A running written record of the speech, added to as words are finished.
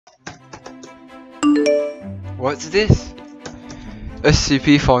What's this?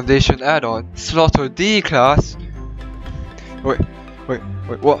 SCP Foundation add-on. Slaughter D class? Wait,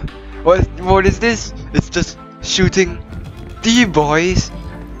 what is this? It's just shooting D boys?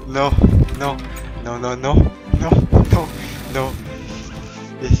 No.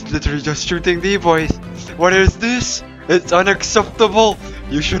 It's literally just shooting D boys. What is this? It's unacceptable.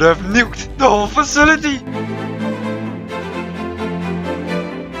 You should have nuked the whole facility.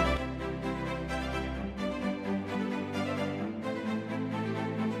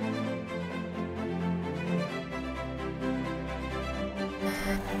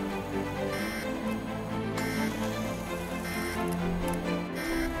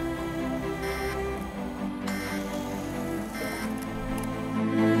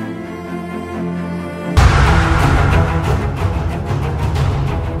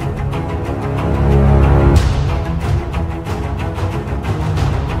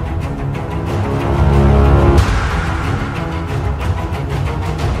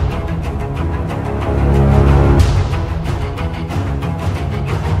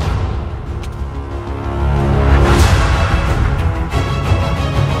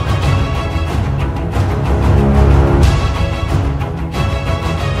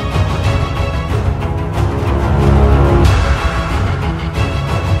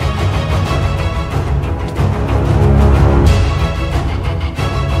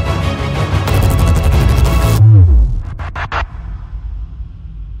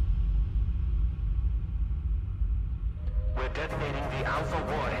 Detonating the Alpha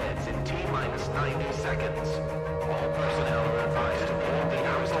warheads in T-minus 90 seconds. All personnel are advised to board the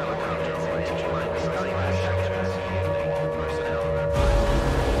Alpha warheads in T-minus 90 seconds. All personnel are advised to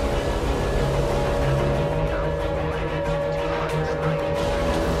board the Alpha warheads in T-minus 90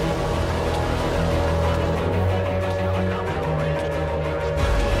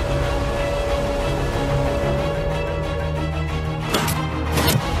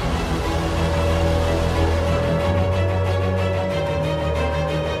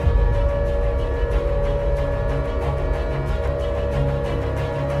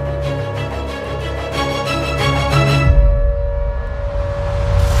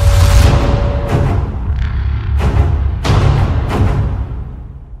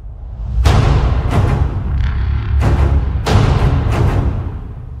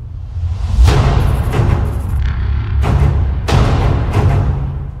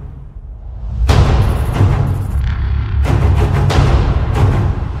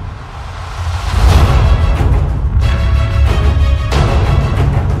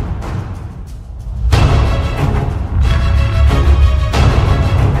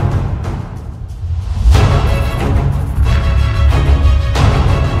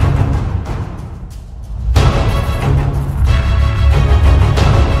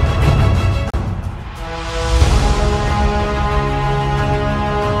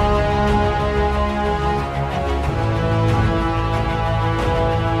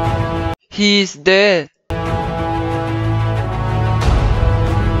 He's dead.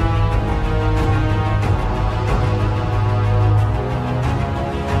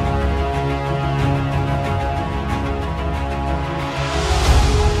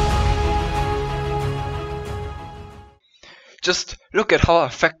 Just look at how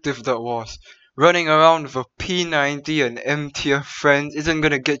effective that was. Running around with a P90 and M tier friends isn't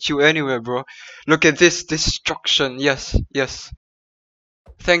gonna get you anywhere, bro. Look at this destruction. Yes.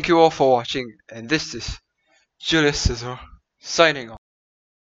 Thank you all for watching, and this is Julius Scizzor signing off.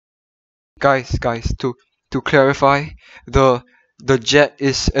 Guys, to clarify, the jet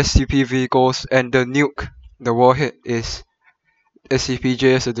is SCP vehicles and the nuke, the warhead, is SCP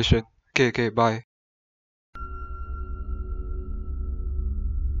JS edition. Okay, bye.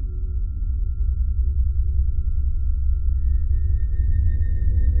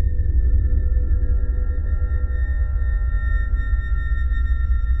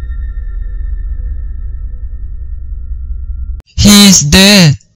 He's dead.